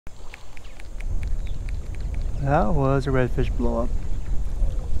That was a redfish blow up.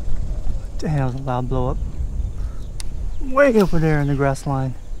 Damn, that was a loud blow up. Way over there in the grass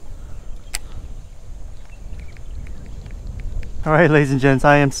line. Alright, ladies and gents,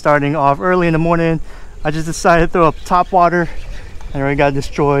 I am starting off early in the morning. I just decided to throw up top water. I already got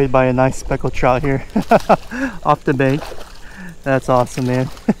destroyed by a nice speckled trout here off the bank. That's awesome, man.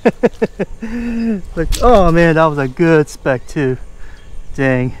 Look, oh man, that was a good speck too.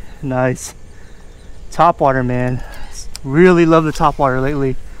 Dang, nice. Top water, man. Really love the top water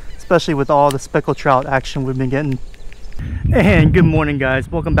lately, especially with all the speckled trout action we've been getting. And good morning,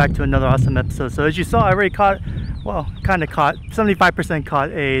 guys. Welcome back to another awesome episode. So as you saw, I already caught, well, kind of caught, 75% caught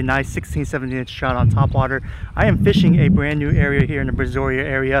a nice 16, 17 inch trout on top water. I am fishing a brand new area here in the Brazoria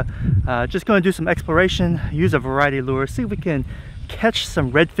area. Just going to do some exploration, use a variety of lures, see if we can catch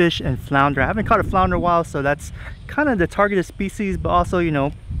some redfish and flounder. I haven't caught a flounder in a while, so that's kind of the targeted species, but also, you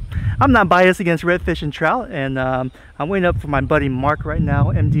know, I'm not biased against redfish and trout. And I'm waiting up for my buddy Mark right now,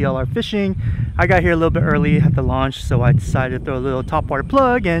 MDLR Fishing. I got here a little bit early at the launch, so I decided to throw a little topwater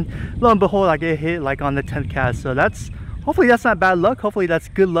plug, and lo and behold, I get hit like on the 10th cast. So that's, hopefully that's not bad luck. Hopefully that's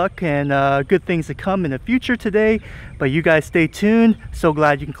good luck and good things to come in the future today. But you guys stay tuned. So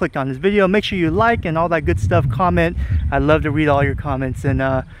glad you can click on this video. Make sure you like and all that good stuff, comment. I love to read all your comments, and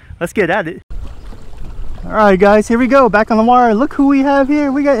let's get at it. All right, guys, here we go, back on the water. Look who we have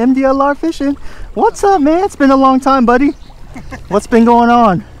here. We got MDLR Fishing. What's up, man? It's been a long time, buddy. What's been going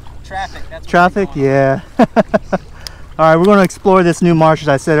on? Traffic. That's traffic, yeah. All right, we're going to explore this new marsh, as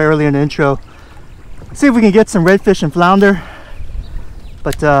I said earlier in the intro. See if we can get some redfish and flounder.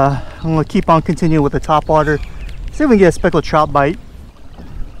 But I'm going to keep on continuing with the top water. See if we can get a speckled trout bite.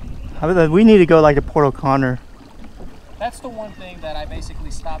 We need to go like to Port O'Connor. That's the one thing that I basically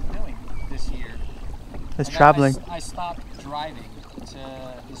stopped doing this year. It's traveling. I stopped driving to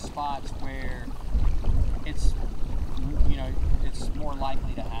the spots where it's, you know, it's more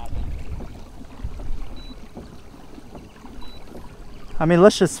likely to happen. I mean,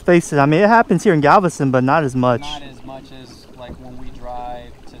 let's just face it. I mean, it happens here in Galveston, but not as much. Not as much as like when we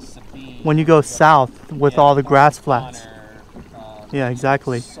drive to Sabine. When you go south with all the grass flats. Yeah,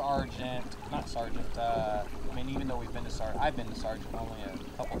 exactly. Sergeant, not Sergeant. I mean, even though I've been to Sergeant only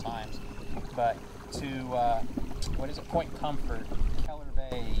a couple times, but to what is it? Point Comfort, Keller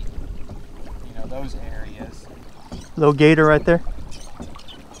Bay. You know, those areas. Little gator right there.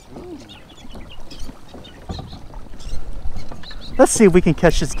 Ooh. Let's see if we can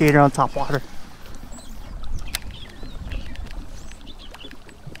catch this gator on top water.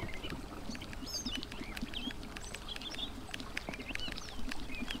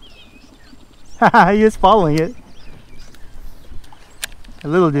 He is following it. A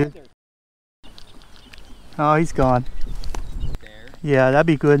little dude. Oh, he's gone. There. Yeah, that'd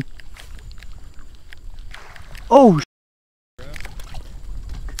be good. Oh!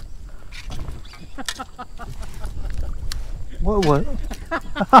 What?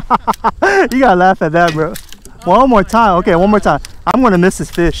 You gotta laugh at that, bro. One more time. Okay, one more time. I'm gonna miss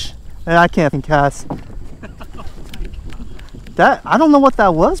this fish, and I can't even cast. That, I don't know what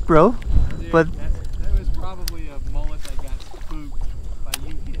that was, bro. Dude, but that was probably a mullet that got spooked by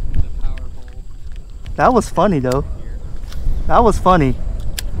you hitting the power pole. that was funny, though. That was funny.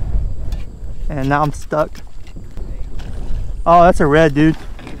 And now I'm stuck. Oh, that's a red, dude.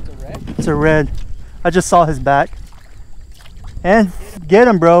 It's a red? It's a red. I just saw his back. And get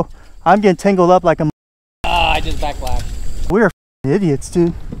him, bro. I'm getting tangled up like a... Ah, I just backlashed. We're idiots,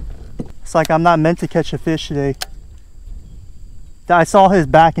 dude. It's like I'm not meant to catch a fish today. I saw his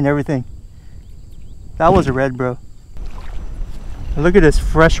back and everything. That was a red, bro. Look at this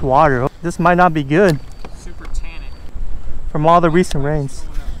fresh water. This might not be good. Super tannic. From all the recent rains.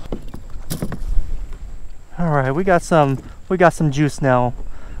 All right, we got some juice now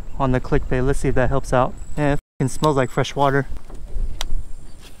on the clickbait. Let's see if that helps out. And it smells like fresh water.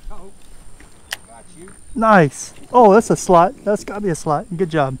 Oh, got you. Nice. Oh, that's a slot. That's gotta be a slot. Good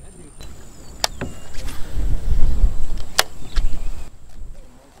job.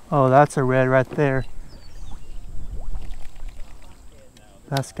 Oh, that's a red right there.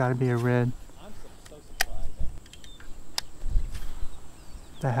 That's gotta be a red.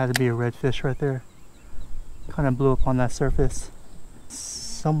 That had to be a redfish right there. Kind of blew up on that surface.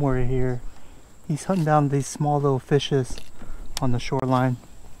 Somewhere here. He's hunting down these small little fishes on the shoreline.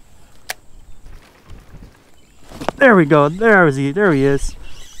 There we go. There he is.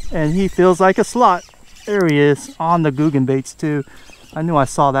 And he feels like a slot. There he is on the Guggen baits too. I knew I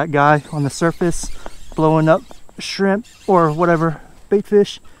saw that guy on the surface blowing up shrimp or whatever, bait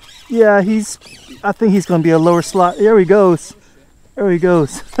fish. Yeah, I think he's going to be a lower slot. There he goes. There he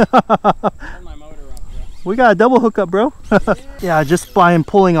goes. Turn my motor off, bro. We got a double hookup, bro. Yeah, just by him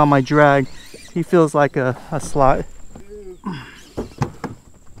pulling on my drag, he feels like a slot.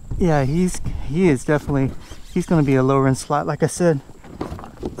 Yeah, he is definitely, he's gonna be a lower end slot, like I said.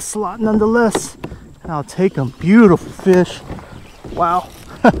 A slot nonetheless. I'll take him. Beautiful fish. Wow.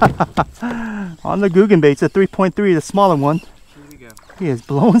 On the Guggen baits, a 3.3, the smaller one. Here we go. He is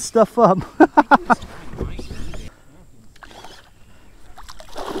blowing stuff up.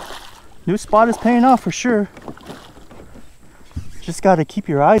 New spot is paying off for sure. Just got to keep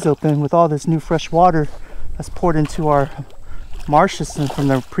your eyes open with all this new fresh water that's poured into our marsh system from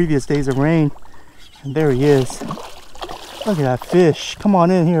the previous days of rain. And there he is. Look at that fish. Come on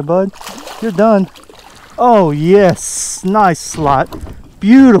in here, bud. You're done. Oh yes, nice slot.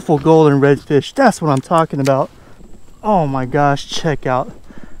 Beautiful golden redfish. That's what I'm talking about. Oh my gosh, check out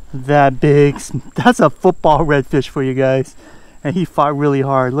that big. That's a football redfish for you guys. And he fought really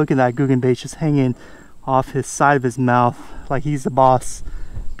hard. Look at that Guggen bait just hanging off his side of his mouth like he's the boss.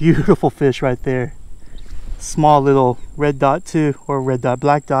 Beautiful fish right there. Small little red dot too, or red dot,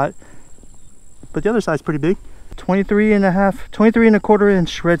 black dot. But the other side's pretty big. 23 and a quarter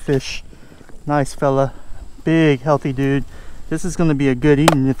inch redfish. Nice fella. Big, healthy dude. This is gonna be a good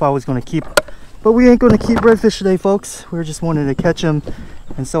eating if I was gonna keep. But we ain't gonna keep redfish today, folks. We're just wanting to catch them,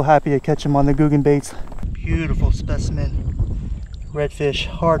 and so happy to catch them on the Guggen baits. Beautiful specimen. Redfish,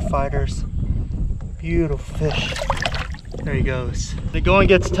 hard fighters. Beautiful fish. There he goes. The going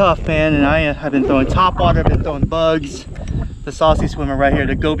gets tough, man, and I have been throwing top water, been throwing bugs. The saucy swimmer right here,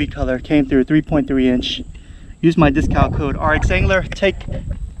 the goby color, came through 3.3 inch. Use my discount code RXAngler, take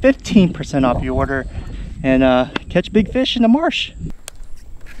 15% off your order, and catch big fish in the marsh.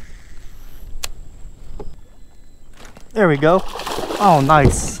 There we go. Oh,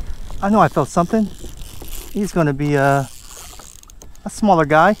 nice. I know I felt something. He's gonna be a smaller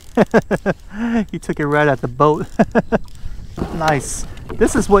guy. He took it right at the boat. Nice.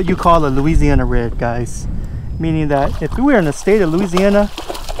 This is what you call a Louisiana red, guys. Meaning that if we were in the state of Louisiana,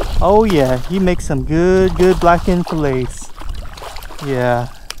 oh yeah, he makes some good blackened fillets. Yeah,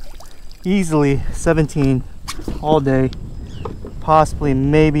 easily 17 all day. Possibly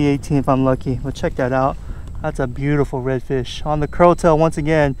maybe 18 if I'm lucky. But check that out. That's a beautiful redfish. On the crowtail, once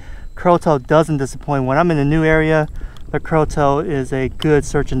again, crowtail doesn't disappoint. When I'm in a new area, the crowtail is a good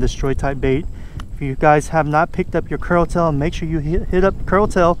search and destroy type bait. If you guys have not picked up your crowtail, make sure you hit up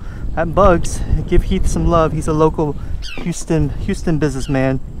crowtail at Bugs. Give Heath some love. He's a local Houston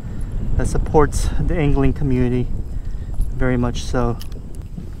businessman that supports the angling community very much so.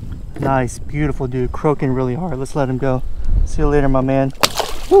 Nice, beautiful dude, croaking really hard. Let's let him go. See you later, my man.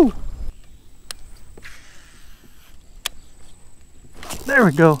 Woo! There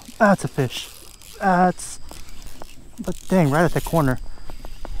we go. That's a fish. But dang, right at the corner.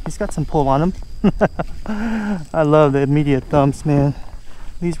 He's got some pull on him. I love the immediate thumbs, man.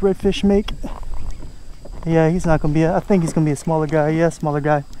 These redfish make. Yeah, he's not gonna be I think he's gonna be a smaller guy. Yeah, smaller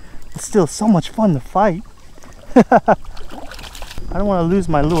guy. It's still so much fun to fight. I don't want to lose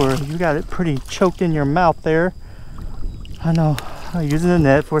my lure. You got it pretty choked in your mouth there. I know. I'm using the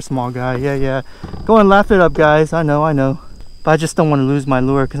net for a small guy. Yeah. Go and laugh it up, guys. I know. But I just don't want to lose my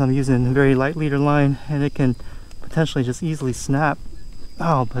lure because I'm using a very light leader line and it can potentially just easily snap.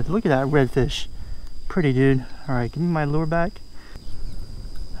 Oh, but look at that redfish. Pretty dude. Alright, give me my lure back.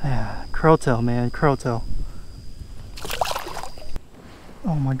 Yeah, crowtail, man. Crowtail.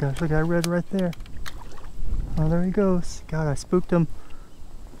 Oh my gosh, look at that red right there. Oh, there he goes. God, I spooked him.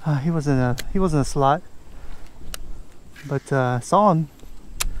 He wasn't a slot. But saw him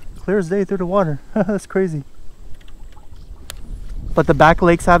clear as day through the water. That's crazy. But the back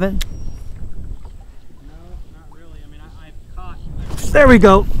lakes haven't? No, not really. I mean, I've caught. There we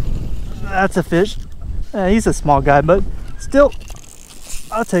go. That's a fish. He's a small guy, but still,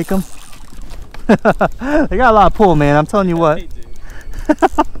 I'll take him. They got a lot of pull, man. I'm telling you what.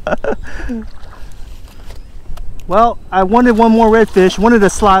 Well, I wanted one more redfish, wanted a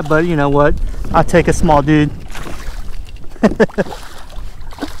slot, but you know what? I'll take a small dude.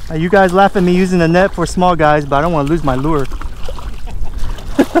 You guys laugh at me using the net for small guys, but I don't want to lose my lure.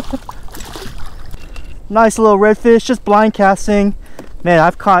 Nice little redfish, just blind casting. Man,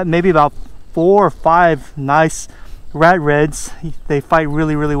 I've caught maybe about 4 or 5 nice rat reds. They fight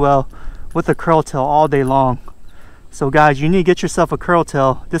really well with the curltail all day long. So guys, you need to get yourself a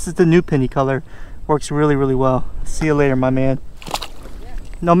curltail. This is the new penny color. Works really well. See you later, my man.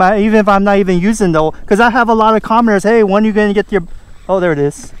 No matter, even if I'm not even using though, because I have a lot of commenters. Hey, when are you gonna get your? Oh, there it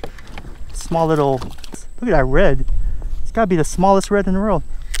is. Small little. Look at that red. It's gotta be the smallest red in the world.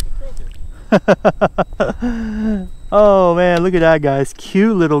 Oh man, look at that, guys.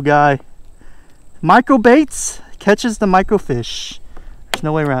 Cute little guy. Micro baits catches the microfish. There's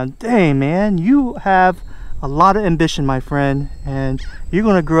no way around. Dang, man, you have a lot of ambition, my friend, and you're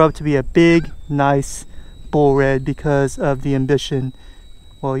gonna grow up to be a big, nice bull red because of the ambition.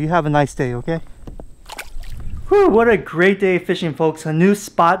 Well, you have a nice day, okay? Whew, what a great day of fishing, folks. A new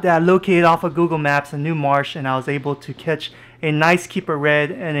spot that I located off of Google Maps, a new marsh, and I was able to catch a nice keeper red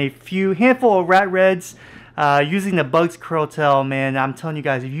and a handful of rat reds using the Bugs Curl Tail. Man, I'm telling you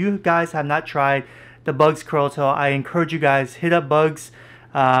guys, if you guys have not tried the Bugs Curl Tail, I encourage you guys, hit up Bugs.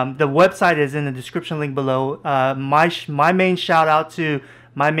 The website is in the description link below. My main shout out to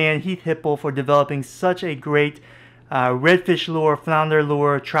my man Heath Hipple for developing such a great redfish lure, flounder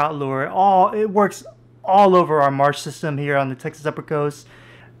lure, trout lure. It works all over our marsh system here on the Texas Upper Coast.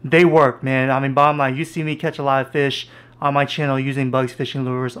 They work, man. I mean, bottom line, you see me catch a lot of fish on my channel using Bugs fishing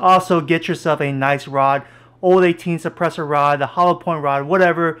lures. Also, get yourself a nice rod, Old 18 suppressor rod, the hollow point rod,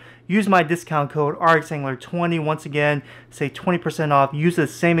 whatever. Use my discount code RXAngler20. Once again, say 20% off. Use the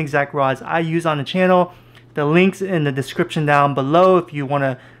same exact rods I use on the channel. The link's in the description down below if you want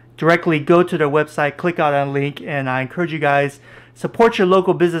to directly go to their website, click out on a link, and I encourage you guys, support your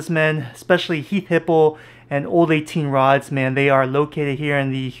local businessmen, especially Heath Hipple and Old 18 Rods. Man, they are located here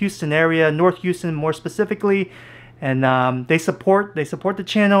in the Houston area, North Houston more specifically, and they support the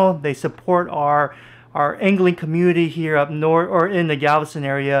channel. They support our angling community here up north or in the Galveston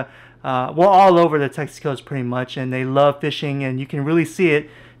area, well, all over the Texas coast pretty much, and they love fishing, and you can really see it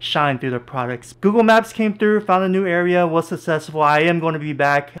shine through their products. Google Maps came through, found a new area, was successful. I am going to be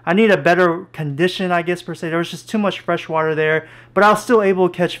back. I need a better condition, I guess, per se. There was just too much fresh water there, but I was still able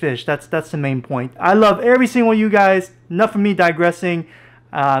to catch fish. That's the main point. I love every single one of you guys. Enough of me digressing.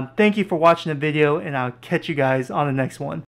 Thank you for watching the video, and I'll catch you guys on the next one.